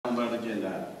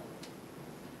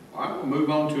All right, we'll move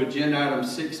on to agenda item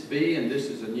 6B, and this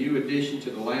is a new addition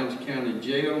to the Lowndes County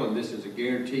Jail, and this is a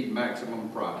guaranteed maximum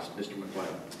price. Mr.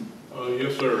 McLeod.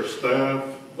 Yes, sir. Staff,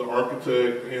 the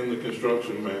architect, and the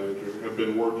construction manager have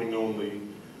been working on the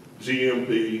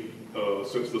GMP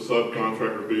since the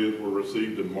subcontractor bids were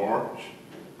received in March.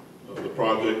 The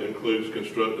project includes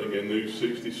constructing a new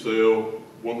 60-cell,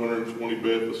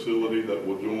 120-bed facility that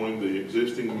will join the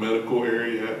existing medical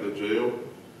area at the jail.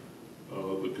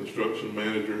 The construction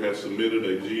manager has submitted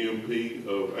a GMP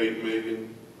of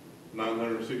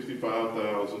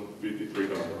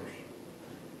 $8,965,053.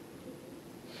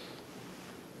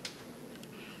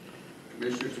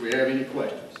 Commissioners, do we have any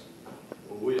questions?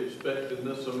 Were we expecting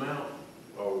this amount,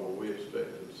 or were we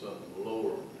expecting something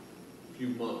lower a few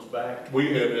months back?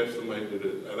 We had estimated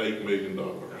it at $8 million. I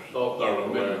thought I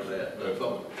remember that. I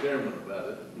talked to the chairman about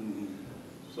it.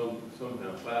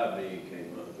 Somehow 5 million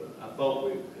came up, but I thought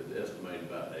we had estimated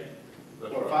about 8.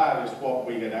 Well, 5 is what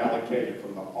we had allocated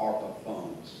from the ARPA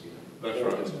funds. That's for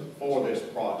right. For this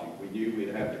project, we knew we'd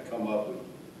have to come up with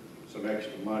some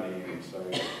extra money, and so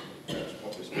that's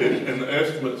what this. And the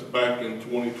estimates back in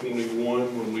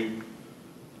 2021, when we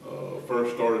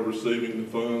first started receiving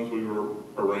the funds, we were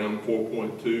around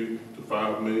 4.2 to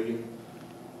 5 million.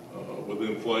 With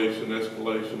inflation,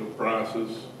 escalation of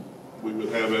prices, we would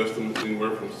have estimates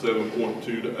anywhere from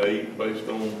 7.2 to 8 based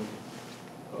on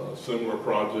similar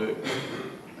project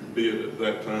bid at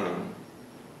that time.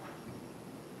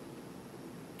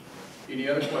 Any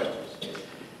other questions?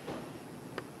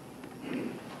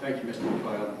 Thank you, Mr.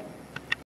 McLeod.